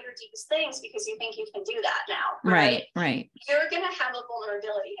them all your deepest things because you think you can do that now. Right. You're going to have a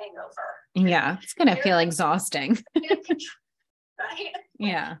vulnerability hangover. Yeah. It's going to feel exhausting. Right?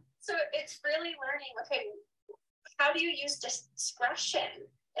 Yeah. So it's really learning, okay, how do you use discretion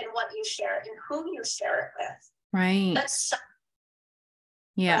in what you share and who you share it with? Right. That's so,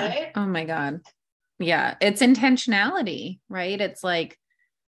 yeah. Right? Oh my God. Yeah. It's intentionality, right? It's like,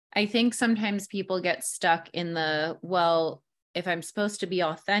 I think sometimes people get stuck in well, if I'm supposed to be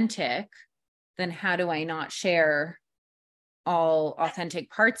authentic, then how do I not share all authentic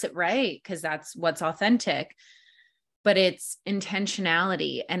parts of, right? Because that's what's authentic. But it's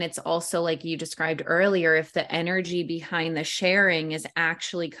intentionality. And it's also, like you described earlier, if the energy behind the sharing is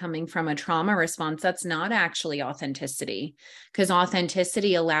actually coming from a trauma response, that's not actually authenticity, because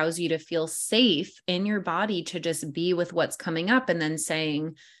authenticity allows you to feel safe in your body to just be with what's coming up and then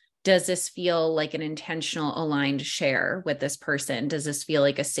saying, does this feel like an intentional aligned share with this person? Does this feel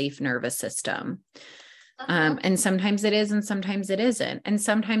like a safe nervous system? And sometimes it is, and sometimes it isn't. And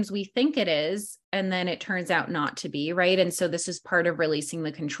sometimes we think it is, and then it turns out not to be, right? And so this is part of releasing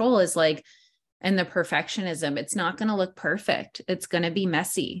the control, is like, and the perfectionism, it's not going to look perfect. It's going to be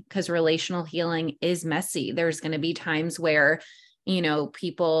messy, because relational healing is messy. There's going to be times where,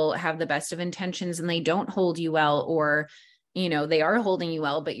 people have the best of intentions and they don't hold you well, or, they are holding you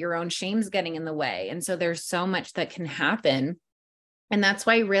well, but your own shame's getting in the way. And so there's so much that can happen. And that's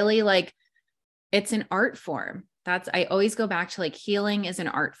why really, like, it's an art form. I always go back to, like, healing is an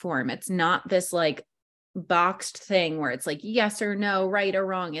art form. It's not this like boxed thing where it's like yes or no, right or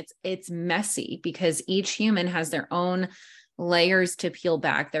wrong. It's messy, because each human has their own layers to peel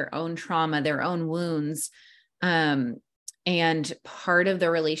back, their own trauma, their own wounds. And part of the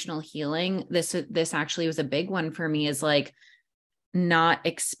relational healing, this actually was a big one for me, is like, not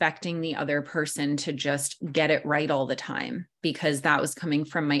expecting the other person to just get it right all the time, because that was coming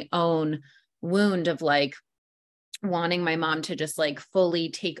from my own wound of like wanting my mom to just like fully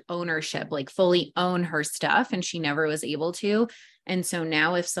take ownership, like fully own her stuff. And she never was able to. And so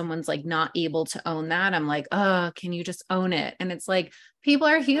now if someone's like not able to own that, I'm like, oh, can you just own it? And it's like, people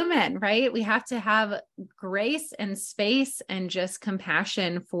are human, right? We have to have grace and space and just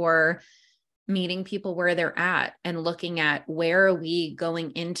compassion for meeting people where they're at and looking at where are we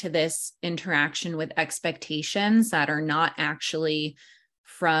going into this interaction with expectations that are not actually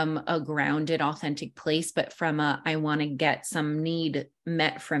from a grounded, authentic place, but from a, I want to get some need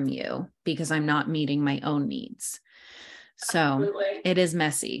met from you because I'm not meeting my own needs. So Absolutely. It is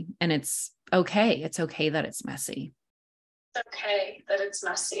messy, and it's okay. It's okay that it's messy. It's okay that it's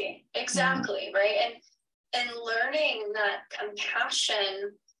messy. Exactly. Yeah. Right. And learning that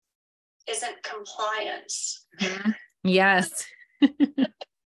compassion isn't compliance. Mm-hmm. Yes.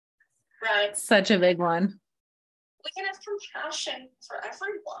 Right. Such a big one. We can have compassion for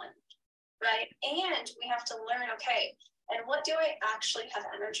everyone, right? And we have to learn, okay, and what do I actually have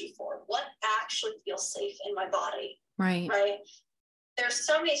energy for? What actually feels safe in my body? Right. Right. There's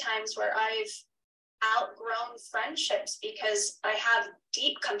so many times where I've outgrown friendships because I have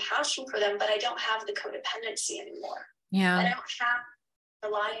deep compassion for them, but I don't have the codependency anymore. Yeah. I don't have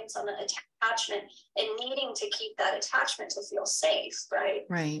reliance on the attachment and needing to keep that attachment to feel safe, right?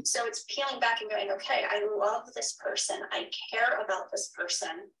 Right. So it's peeling back and going, okay, I love this person. I care about this person.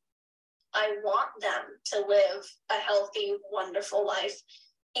 I want them to live a healthy, wonderful life.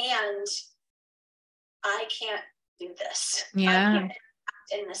 And I can't do this. Yeah. I can't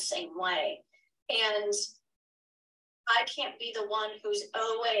act in the same way. And I can't be the one who's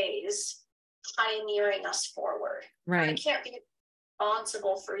always pioneering us forward. Right. I can't be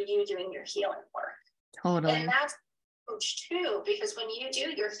responsible for you doing your healing work. Totally. And that's huge too, because when you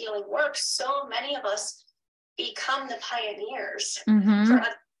do your healing work, so many of us become the pioneers for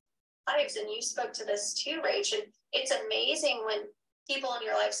other lives. And you spoke to this too, Rach. And it's amazing when people in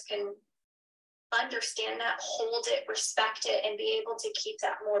your lives can understand that, hold it, respect it, and be able to keep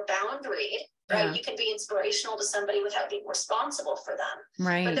that more boundary, right? Yeah. You can be inspirational to somebody without being responsible for them.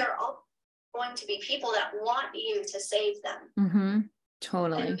 Right. But there are all going to be people that want you to save them. Mm-hmm.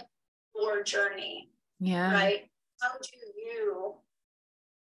 Totally. And your journey. Yeah. Right? How do you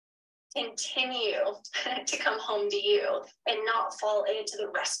continue to come home to you and not fall into the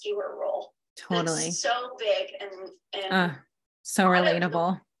rescuer role? Totally. That's so big and so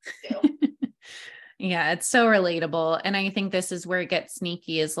relatable. Yeah, it's so relatable. And I think this is where it gets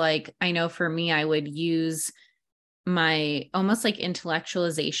sneaky, is like, I know for me, I would use my almost like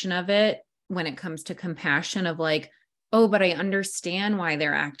intellectualization of it when it comes to compassion of like, oh, but I understand why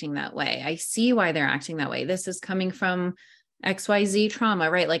they're acting that way. I see why they're acting that way. This is coming from XYZ trauma,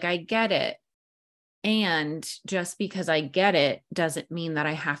 right? Like I get it. And just because I get it doesn't mean that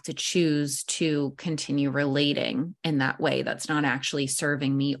I have to choose to continue relating in that way that's not actually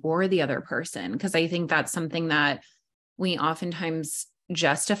serving me or the other person. Because I think that's something that we oftentimes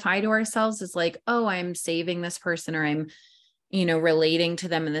justify to ourselves, is like, oh, I'm saving this person, or I'm, relating to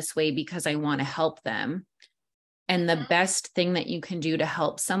them in this way because I want to help them. And the best thing that you can do to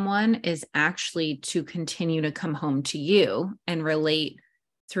help someone is actually to continue to come home to you and relate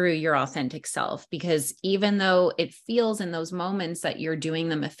through your authentic self. Because even though it feels in those moments that you're doing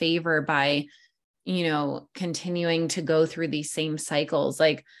them a favor by, continuing to go through these same cycles,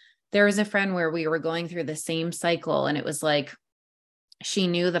 like there was a friend where we were going through the same cycle, and it was like, she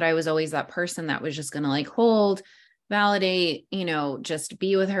knew that I was always that person that was just going to like hold, validate, just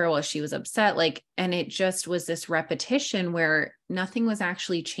be with her while she was upset. Like, and it just was this repetition where nothing was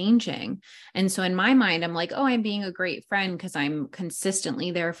actually changing. And so in my mind, I'm like, oh, I'm being a great friend because I'm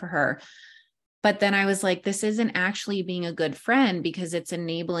consistently there for her. But then I was like, this isn't actually being a good friend, because it's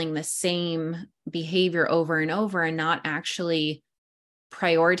enabling the same behavior over and over and not actually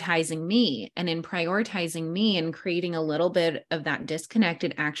prioritizing me. And in prioritizing me and creating a little bit of that disconnect,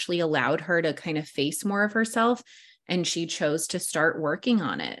 it actually allowed her to kind of face more of herself. And she chose to start working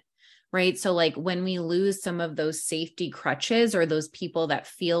on it. Right. So like when we lose some of those safety crutches, or those people that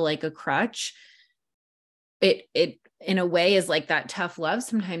feel like a crutch, it in a way is like that tough love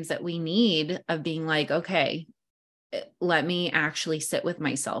sometimes that we need, of being like, okay, let me actually sit with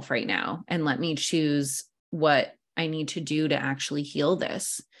myself right now and let me choose what I need to do to actually heal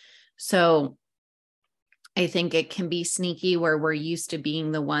this. So I think it can be sneaky where we're used to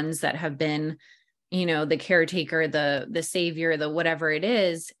being the ones that have been, the caretaker, the savior, the whatever it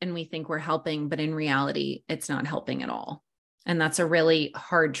is. And we think we're helping, but in reality, it's not helping at all. And that's a really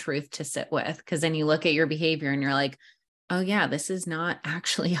hard truth to sit with, because then you look at your behavior and you're like, oh yeah, this is not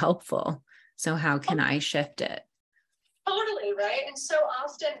actually helpful. So how can I shift it? Totally, right? And so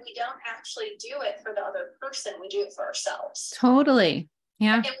often we don't actually do it for the other person. We do it for ourselves. Totally.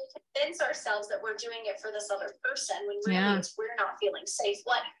 Yeah. And we convince ourselves that we're doing it for this other person when really it's we're not feeling safe.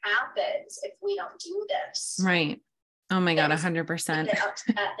 What happens if we don't do this? Right. Oh my God, 100%. Get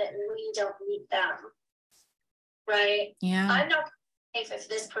upset that we don't meet them. Right? Yeah. I'm not safe if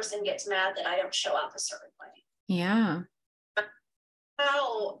this person gets mad that I don't show up a certain way. Yeah.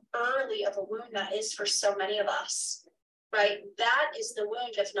 How early of a wound that is for so many of us. Right? That is the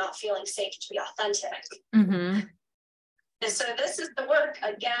wound of not feeling safe to be authentic. Mm-hmm. And so this is the work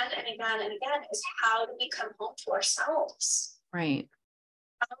again and again and again, is how do we come home to ourselves? Right.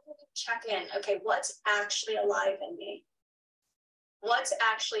 How do we check in? Okay, what's actually alive in me? What's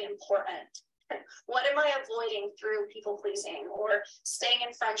actually important? What am I avoiding through people pleasing or staying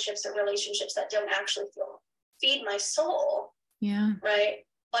in friendships or relationships that don't actually feed my soul? Yeah. Right?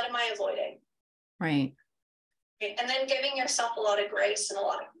 What am I avoiding? Right. And then giving yourself a lot of grace and a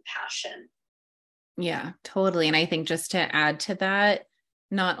lot of compassion. Yeah, totally. And I think just to add to that,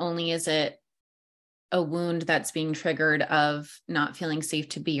 not only is it a wound that's being triggered of not feeling safe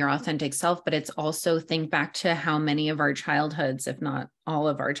to be your authentic self, but it's also think back to how many of our childhoods, if not all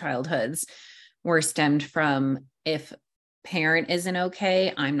of our childhoods, were stemmed from, if parent isn't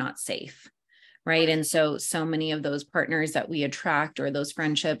okay, I'm not safe. Right. And so many of those partners that we attract, or those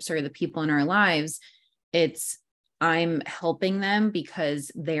friendships, or the people in our lives, it's, I'm helping them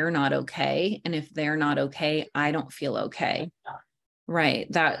because they're not okay. And if they're not okay, I don't feel okay.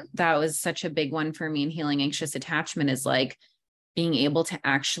 Right. That was such a big one for me in healing anxious attachment, is like being able to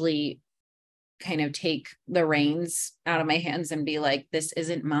actually kind of take the reins out of my hands and be like, this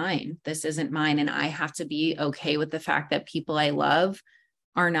isn't mine. This isn't mine. And I have to be okay with the fact that people I love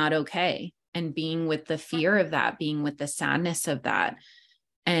are not okay. And being with the fear of that, being with the sadness of that,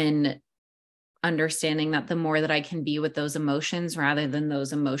 and understanding that the more that I can be with those emotions rather than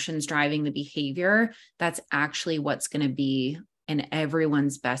those emotions driving the behavior, that's actually what's going to be in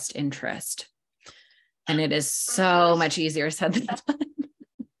everyone's best interest. And it is so much easier said than done.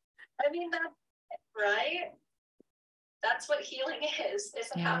 I mean, that's right. That's what healing is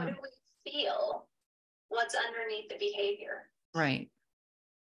how do we feel what's underneath the behavior? Right.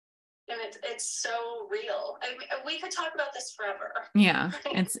 And it's so real. I mean, we could talk about this forever. Yeah,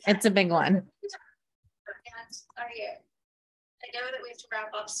 it's a big one. And I know that we have to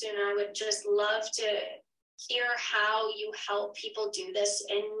wrap up soon. I would just love to hear how you help people do this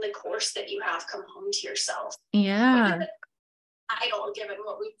in the course that you have, Come Home to Yourself. Yeah. Title, given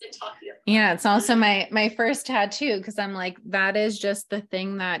what we've been talking about. Yeah, it's also my first tattoo, because I'm like, that is just the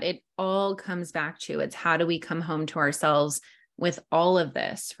thing that it all comes back to. It's how do we come home to ourselves with all of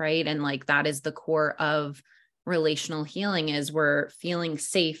this, right? And like, that is the core of relational healing, is we're feeling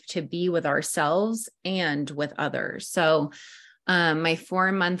safe to be with ourselves and with others. So my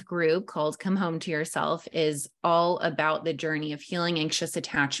 4-month group called Come Home to Yourself is all about the journey of healing anxious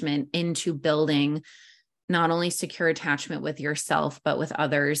attachment into building not only secure attachment with yourself, but with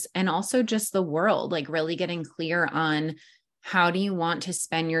others, and also just the world, like really getting clear on, how do you want to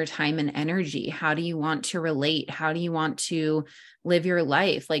spend your time and energy? How do you want to relate? How do you want to live your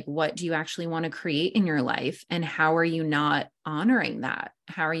life? Like, what do you actually want to create in your life? And how are you not honoring that?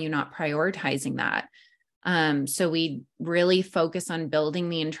 How are you not prioritizing that? So we really focus on building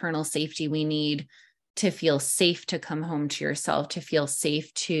the internal safety we need to feel safe to come home to yourself, to feel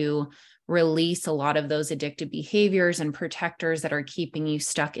safe to release a lot of those addictive behaviors and protectors that are keeping you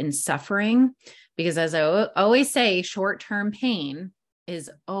stuck in suffering. Because as I always say, short-term pain is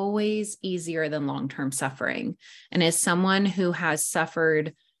always easier than long-term suffering. And as someone who has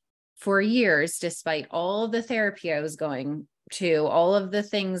suffered for years, despite all the therapy I was going to, all of the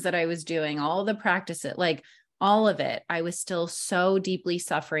things that I was doing, all the practices, like all of it, I was still so deeply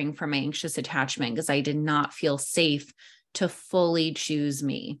suffering from my anxious attachment because I did not feel safe to fully choose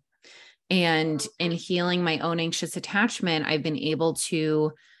me. And in healing my own anxious attachment, I've been able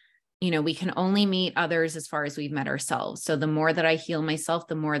to, we can only meet others as far as we've met ourselves. So the more that I heal myself,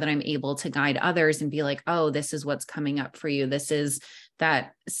 the more that I'm able to guide others and be like, oh, this is what's coming up for you. This is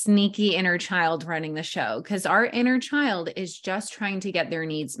that sneaky inner child running the show, because our inner child is just trying to get their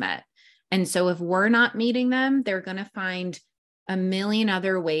needs met. And so if we're not meeting them, they're going to find a million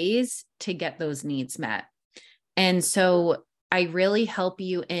other ways to get those needs met. And so I really help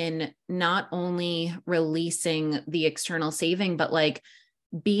you in not only releasing the external saving, but like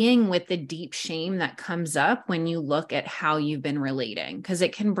being with the deep shame that comes up when you look at how you've been relating, because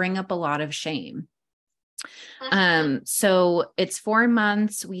it can bring up a lot of shame. So it's 4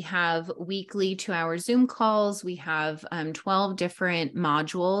 months. We have weekly 2-hour Zoom calls. We have 12 different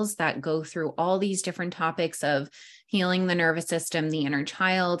modules that go through all these different topics of healing the nervous system, the inner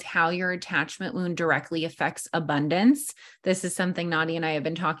child, how your attachment wound directly affects abundance. This is something Nadia and I have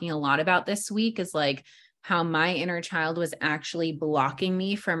been talking a lot about this week, is like how my inner child was actually blocking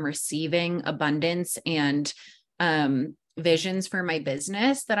me from receiving abundance and visions for my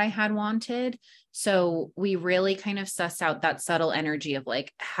business that I had wanted. So we really kind of suss out that subtle energy of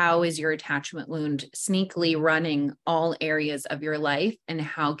like, how is your attachment wound sneakily running all areas of your life? And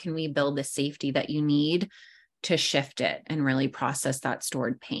how can we build the safety that you need to shift it and really process that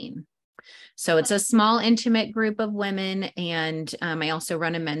stored pain? So it's a small, intimate group of women. And I also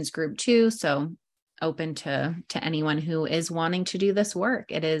run a men's group too. So open to anyone who is wanting to do this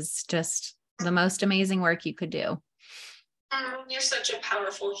work. It is just the most amazing work you could do. You're such a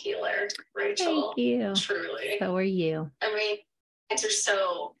powerful healer, Rachel. Thank you. Truly. So are you. I mean, you're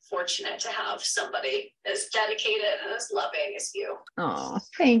so fortunate to have somebody as dedicated and as loving as you. Oh,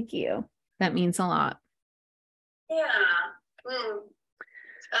 thank you. That means a lot. Yeah.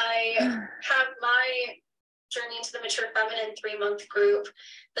 I have my journey into the mature feminine 3-month group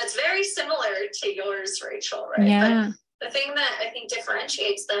that's very similar to yours, Rachel, right? Yeah. But the thing that I think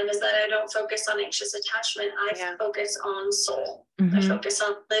differentiates them is that I don't focus on anxious attachment. I focus on soul. I focus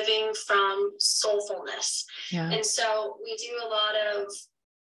on living from soulfulness. Yeah. And so we do a lot of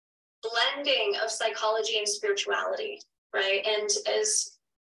blending of psychology and spirituality, right? And as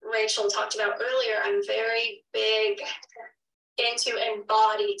Rachel talked about earlier, I'm very big into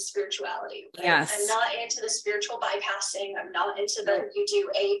embodied spirituality. Right? Yes. I'm not into the spiritual bypassing. I'm not into the, you do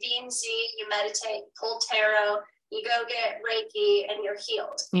A, B, and Z, you meditate, pull tarot, you go get Reiki, and you're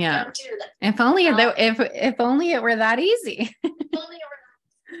healed. Yeah. Don't do that. If only if only it were that easy.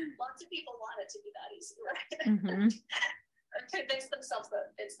 Lots of people want it to be that easy, right? Or convince themselves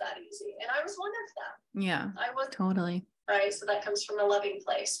that it's that easy. And I was one of them. Yeah. I was totally. Right. So that comes from a loving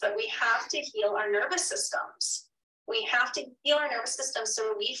place. But we have to heal our nervous systems. We have to heal our nervous system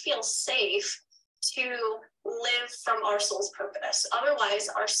so we feel safe to live from our soul's purpose. Otherwise,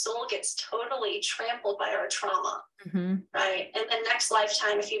 our soul gets totally trampled by our trauma, right? And the next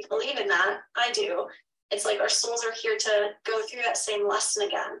lifetime, if you believe in that, I do, it's like our souls are here to go through that same lesson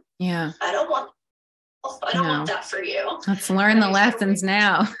again. Yeah. I don't want that for you. Let's learn the lessons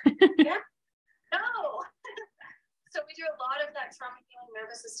now. Yeah. No. So we do a lot of that trauma healing,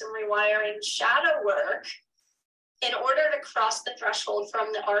 nervous system rewiring, shadow work, in order to cross the threshold from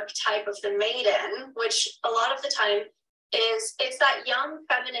the archetype of the maiden, which a lot of the time it's that young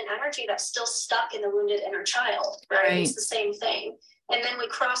feminine energy that's still stuck in the wounded inner child, right? It's the same thing. And then we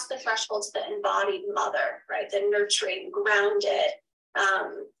cross the threshold to the embodied mother, right? The nurturing, grounded,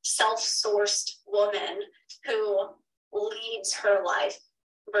 self-sourced woman who leads her life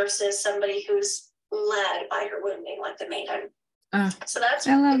versus somebody who's led by her wounding, like the maiden. So that's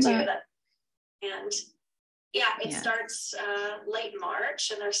what we do. And it starts late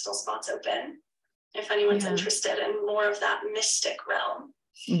March, and there's still spots open if anyone's interested in more of that mystic realm.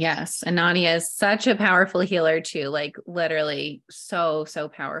 Yes. And Nadia is such a powerful healer too, like literally so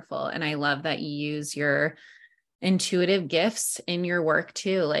powerful. And I love that you use your intuitive gifts in your work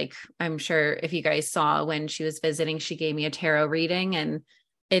too. Like, I'm sure if you guys saw when she was visiting, she gave me a tarot reading, and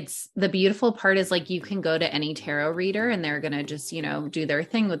it's the beautiful part is like, you can go to any tarot reader and they're going to just, do their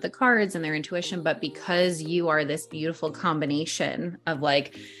thing with the cards and their intuition. But because you are this beautiful combination of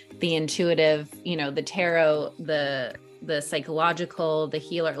like the intuitive, the tarot, the psychological, the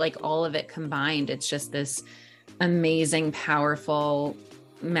healer, like all of it combined, it's just this amazing, powerful,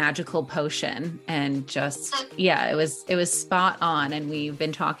 magical potion. And just, it was spot on. And we've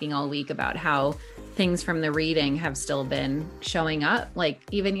been talking all week about how things from the reading have still been showing up, like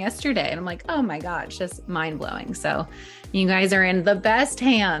even yesterday. And I'm like, oh my gosh, just mind blowing. So you guys are in the best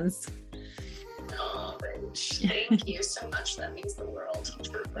hands. Oh, thank you so much. That means the world.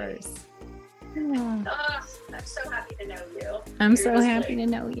 Of course. I'm so happy to know you. I'm so happy to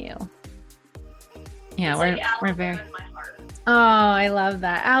know you. Yeah, we're very. My heart. Oh, I love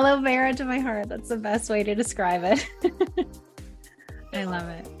that. Aloe vera to my heart. That's the best way to describe it. I love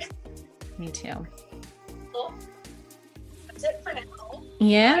it. Me too. Well, that's it for now.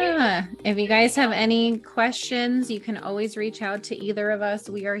 Yeah. If you guys have any questions, you can always reach out to either of us.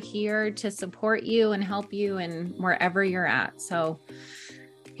 We are here to support you and help you in wherever you're at. So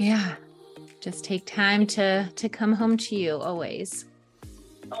yeah, just take time to come home to you always.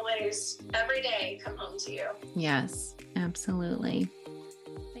 Always, every day, come home to you. Yes, absolutely.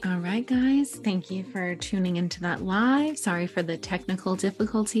 All right, guys. Thank you for tuning into that live. Sorry for the technical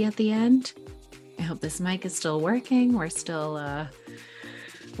difficulty at the end. I hope hope this mic is still working. We're still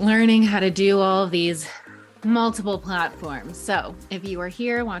learning how to do all of these multiple platforms. So if you are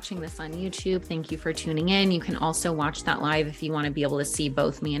here watching this on YouTube, thank you for tuning in. You can also watch that live if you want to be able to see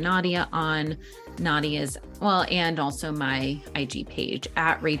both me and Nadia on Nadia's, and also my IG page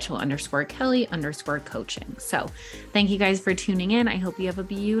at Rachel_Kelly_coaching. So thank you guys for tuning in. I hope you have a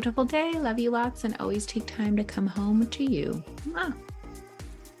beautiful day. Love you lots, and always take time to come home to you. Mwah.